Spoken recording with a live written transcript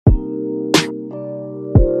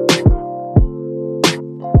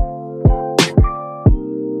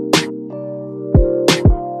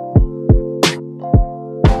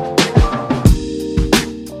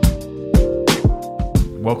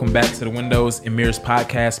Welcome back to the Windows and Mirrors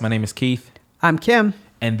podcast. My name is Keith. I'm Kim.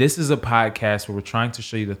 And this is a podcast where we're trying to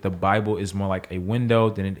show you that the Bible is more like a window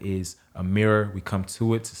than it is a mirror. We come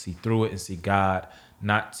to it to see through it and see God,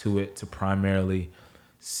 not to it to primarily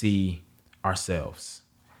see ourselves.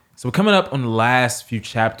 So we're coming up on the last few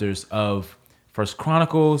chapters of First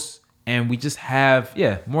Chronicles, and we just have,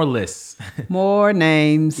 more lists. More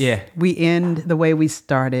names. Yeah. We end the way we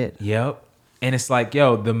started. Yep. And it's like,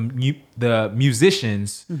 the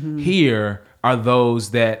musicians here are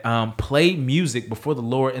those that played music before the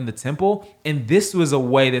Lord in the temple. And this was a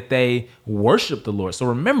way that they worshiped the Lord. So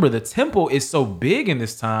remember, the temple is so big in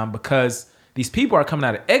this time because these people are coming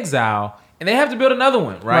out of exile and they have to build another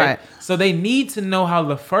one, right? So they need to know how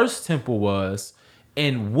the first temple was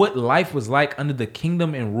and what life was like under the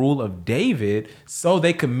kingdom and rule of David so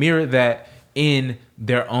they could mirror that in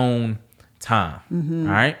their own time,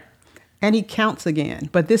 all right? And he counts again.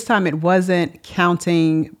 But this time it wasn't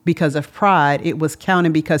counting because of pride. It was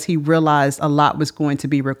counting because he realized a lot was going to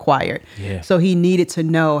be required. Yeah. So he needed to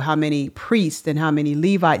know how many priests and how many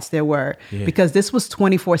Levites there were because this was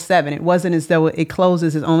 24/7. It wasn't as though it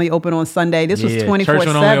closes, it's only open on Sunday. This was 24/7. Church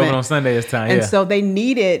would only open on Sunday this time. And so they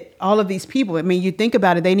needed all of these people. I mean, you think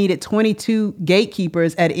about it, they needed 22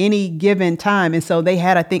 gatekeepers at any given time. And so they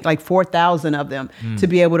had, I think, like 4,000 of them to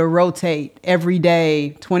be able to rotate every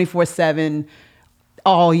day, 24/7.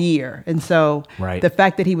 All year. And so the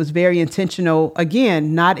fact that he was very intentional,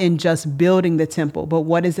 again, not in just building the temple, but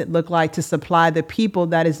what does it look like to supply the people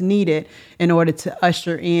that is needed in order to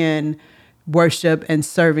usher in worship and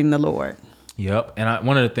serving the Lord. Yep. And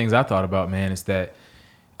one of the things I thought about, man, is that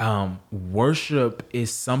worship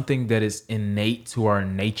is something that is innate to our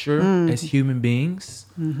nature as human beings.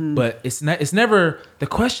 But it's never, the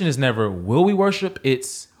question is never, will we worship?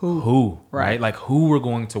 It's who, right? Like who we're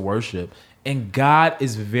going to worship. And God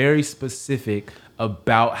is very specific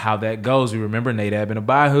about how that goes. We remember Nadab and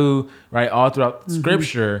Abihu, right? All throughout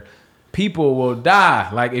Scripture, people will die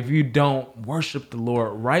like if you don't worship the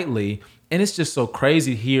Lord rightly. And it's just so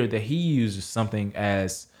crazy here that he uses something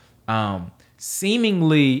as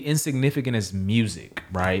seemingly insignificant as music,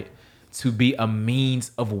 right? To be a means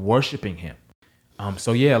of worshiping him.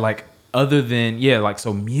 So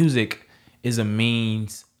music is a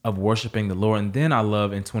means of worshiping the Lord. And then I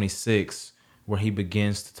love in 26 where he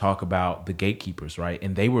begins to talk about the gatekeepers, right?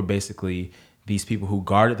 And they were basically these people who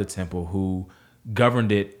guarded the temple, who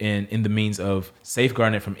governed it in the means of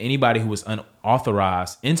safeguarding it from anybody who was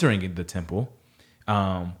unauthorized entering the temple.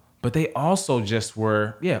 But they also just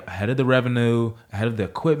were, ahead of the revenue, ahead of the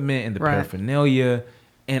equipment and the paraphernalia.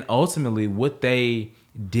 And ultimately what they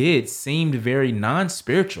did seemed very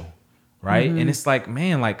non-spiritual, right? And it's like,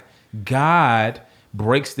 man, like God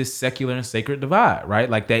breaks this secular and sacred divide, right?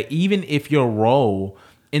 Like that even if your role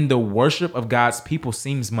in the worship of God's people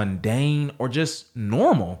seems mundane or just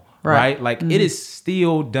normal, right? Like it is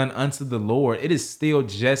still done unto the Lord. It is still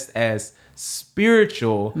just as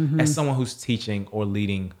spiritual as someone who's teaching or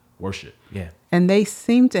leading worship. Yeah. And they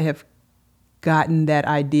seem to have gotten that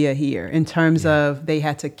idea here in terms of they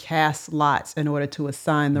had to cast lots in order to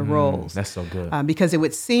assign the roles. That's so good. Because it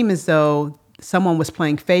would seem as though someone was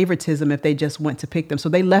playing favoritism if they just went to pick them. So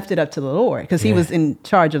they left it up to the Lord because he was in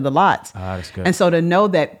charge of the lots. That's good. And so to know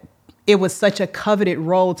that it was such a coveted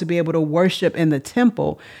role to be able to worship in the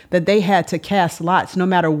temple that they had to cast lots no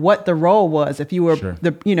matter what the role was. If you were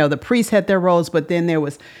the priests had their roles, but then there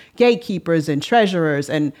was gatekeepers and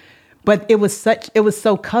treasurers but it was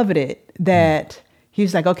so coveted that he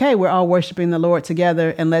was like, okay, we're all worshiping the Lord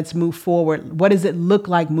together and let's move forward. What does it look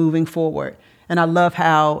like moving forward? And I love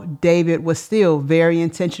how David was still very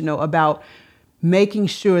intentional about making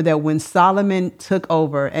sure that when Solomon took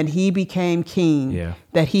over and he became king,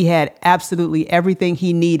 that he had absolutely everything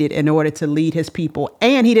he needed in order to lead his people.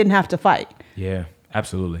 And he didn't have to fight. Yeah,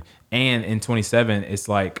 absolutely. And in 27, it's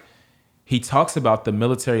like he talks about the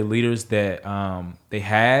military leaders that they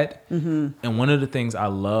had. And one of the things I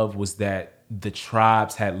love was that the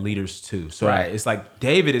tribes had leaders too. So it's like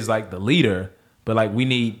David is like the leader, but like we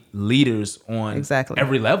need leaders on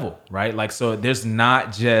every level, right? Like, so there's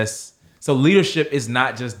not just, so leadership is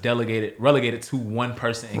not just relegated to one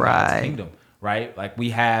person in God's kingdom, right? Like we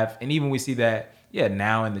have, and even we see that,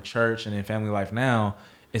 now in the church and in family life now,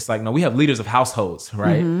 it's like, no, we have leaders of households,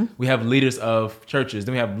 right? We have leaders of churches.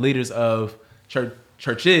 Then we have leaders of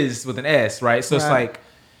churches with an S, right? So it's like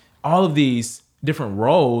all of these different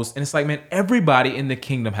roles. And it's like, man, everybody in the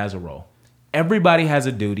kingdom has a role. Everybody has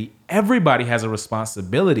a duty. Everybody has a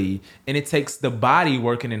responsibility. And it takes the body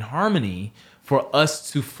working in harmony for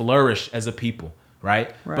us to flourish as a people,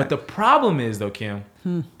 right? But the problem is, though, Kim,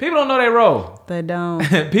 people don't know their role. They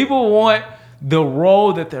don't. People want the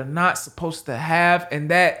role that they're not supposed to have. And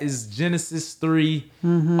that is Genesis 3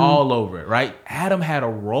 all over it, right? Adam had a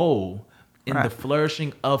role in the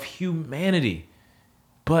flourishing of humanity,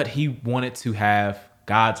 but he wanted to have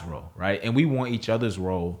God's role, right? And we want each other's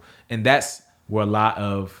role. And that's where a lot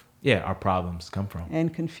of, our problems come from.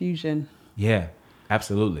 And confusion. Yeah,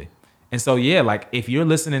 absolutely. And so, like if you're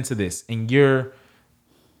listening to this and you're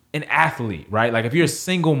an athlete, right? Like if you're a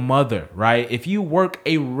single mother, right? If you work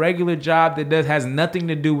a regular job that has nothing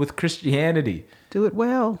to do with Christianity, do it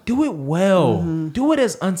well. Do it well. Do it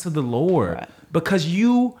as unto the Lord, because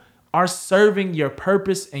you are serving your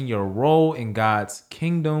purpose and your role in God's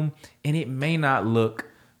kingdom, and it may not look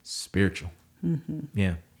spiritual.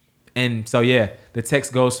 Yeah. And so, the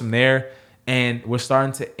text goes from there, and we're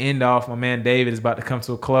starting to end off. My man David is about to come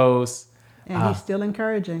to a close. And he's still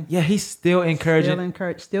encouraging. Yeah, he's still encouraging.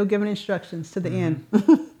 Still giving instructions to the end.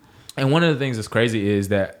 And one of the things that's crazy is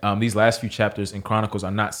that these last few chapters in Chronicles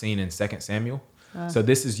are not seen in 2 Samuel. So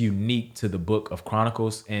this is unique to the book of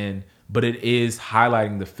Chronicles, but it is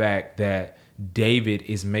highlighting the fact that David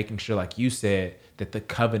is making sure, like you said, that the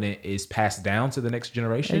covenant is passed down to the next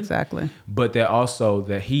generation. Exactly. But that also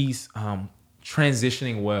that he's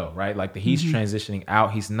transitioning well, right? Like that he's transitioning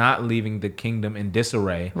out. He's not leaving the kingdom in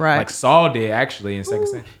disarray, right? Like Saul did actually in 2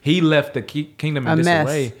 Samuel. He left the kingdom in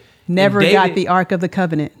disarray. Mess. Never got the Ark of the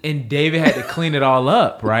Covenant. And David had to clean it all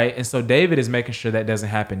up, right? And so David is making sure that doesn't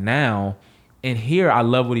happen now. And here, I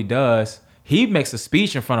love what he does. He makes a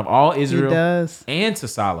speech in front of all Israel and to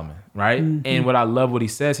Solomon, right? And what I love what he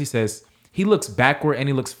says he looks backward and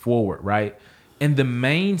he looks forward, right? And the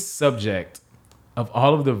main subject of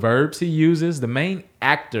all of the verbs he uses, the main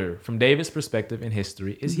actor from David's perspective in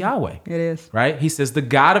history is Yahweh. It is. Right? He says, the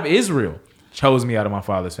God of Israel chose me out of my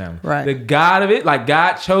father's family. Right. The God of it, like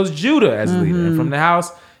God chose Judah as leader. And from the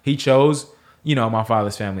house, he chose, my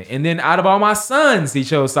father's family. And then out of all my sons, he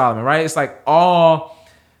chose Solomon, right? It's like all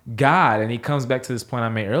God. And he comes back to this point I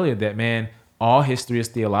made earlier that, man, all history is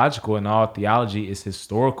theological and all theology is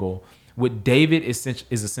historical. What David is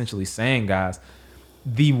essentially saying, guys,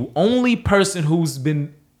 the only person who's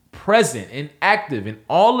been present and active in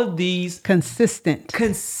all of these consistent,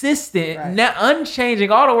 right, now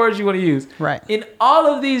unchanging, all the words you want to use, right, in all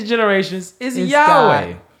of these generations is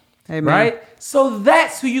Yahweh. Amen. Right? So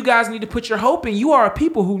that's who you guys need to put your hope in. You are a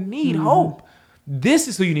people who need hope. This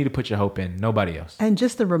is who you need to put your hope in. Nobody else. And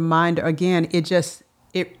just a reminder again,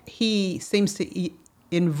 he seems to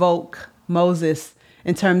invoke Moses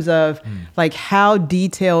in terms of like how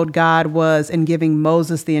detailed God was in giving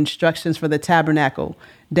Moses the instructions for the tabernacle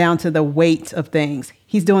down to the weight of things.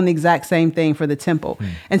 He's doing the exact same thing for the temple.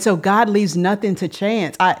 And so God leaves nothing to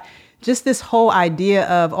chance. Just this whole idea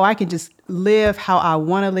of, I can just live how I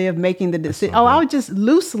want to live, making the decision. I would just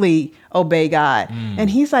loosely obey God. And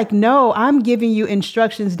he's like, no, I'm giving you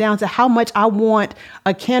instructions down to how much I want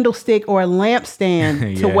a candlestick or a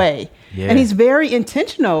lampstand to weigh. Yeah. And he's very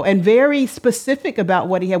intentional and very specific about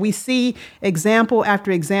what he had. We see example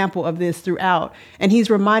after example of this throughout. And he's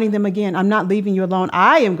reminding them again, I'm not leaving you alone.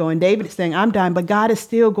 I am going. David is saying, I'm dying, but God is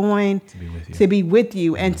still going to be with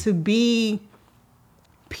you and to be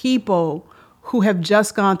people who have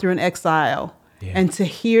just gone through an exile and to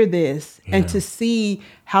hear this and to see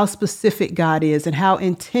how specific God is and how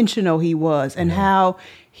intentional he was and how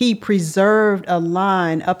he preserved a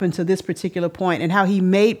line up until this particular point and how he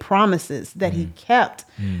made promises that he kept.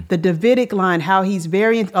 The Davidic line, how he's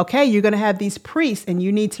very, you're going to have these priests and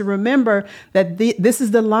you need to remember that this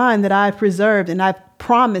is the line that I've preserved and I've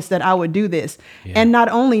promised that I would do this. And not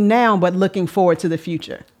only now, but looking forward to the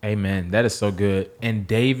future. Amen. That is so good. And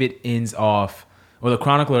David the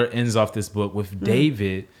chronicler ends off this book with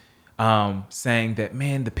David saying that,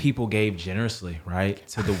 man, the people gave generously, right,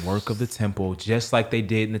 to the work of the temple, just like they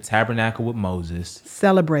did in the tabernacle with Moses.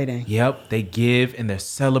 Celebrating. Yep. They give and they're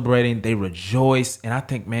celebrating. They rejoice. And I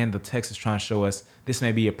think, man, the text is trying to show us, this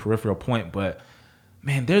may be a peripheral point, but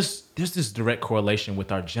man, there's this direct correlation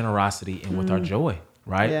with our generosity and with our joy,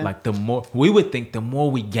 right? Yeah. Like the more we would think, the more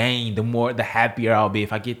we gain, the happier I'll be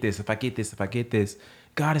if I get this, if I get this.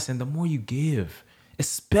 God is saying the more you give,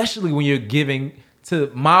 especially when you're giving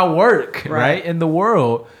to my work, right, in the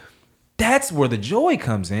world, that's where the joy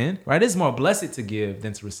comes in, right? It's more blessed to give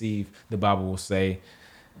than to receive, the Bible will say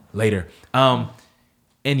later. And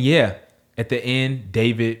at the end,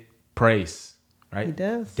 David prays, right? He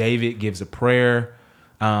does. David gives a prayer,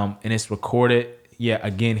 and it's recorded,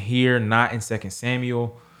 again here, not in 2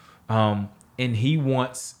 Samuel. And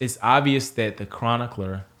it's obvious that the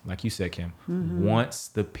chronicler, like you said, Kim, wants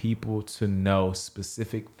the people to know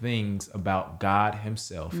specific things about God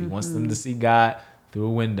himself. He wants them to see God through a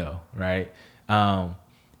window, right?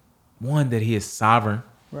 one, that he is sovereign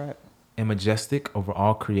Right. and majestic over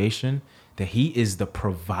all creation, that he is the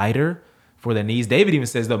provider for their needs. David even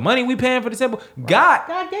says the money we paying for the temple, God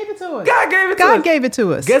gave it to us. God gave it to us. God gave it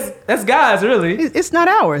to us. That's God's, really. It's not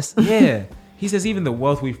ours. Yeah. He says even the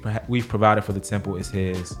wealth we've provided for the temple is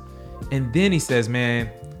his. And then he says, man,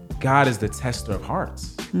 God is the tester of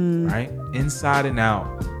hearts, right? Inside and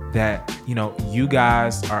out. That, you know, you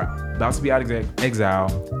guys are about to be out of exile,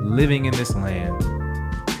 living in this land,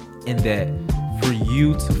 and that for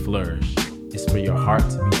you to flourish is for your heart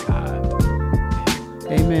to be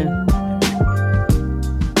tied. Amen.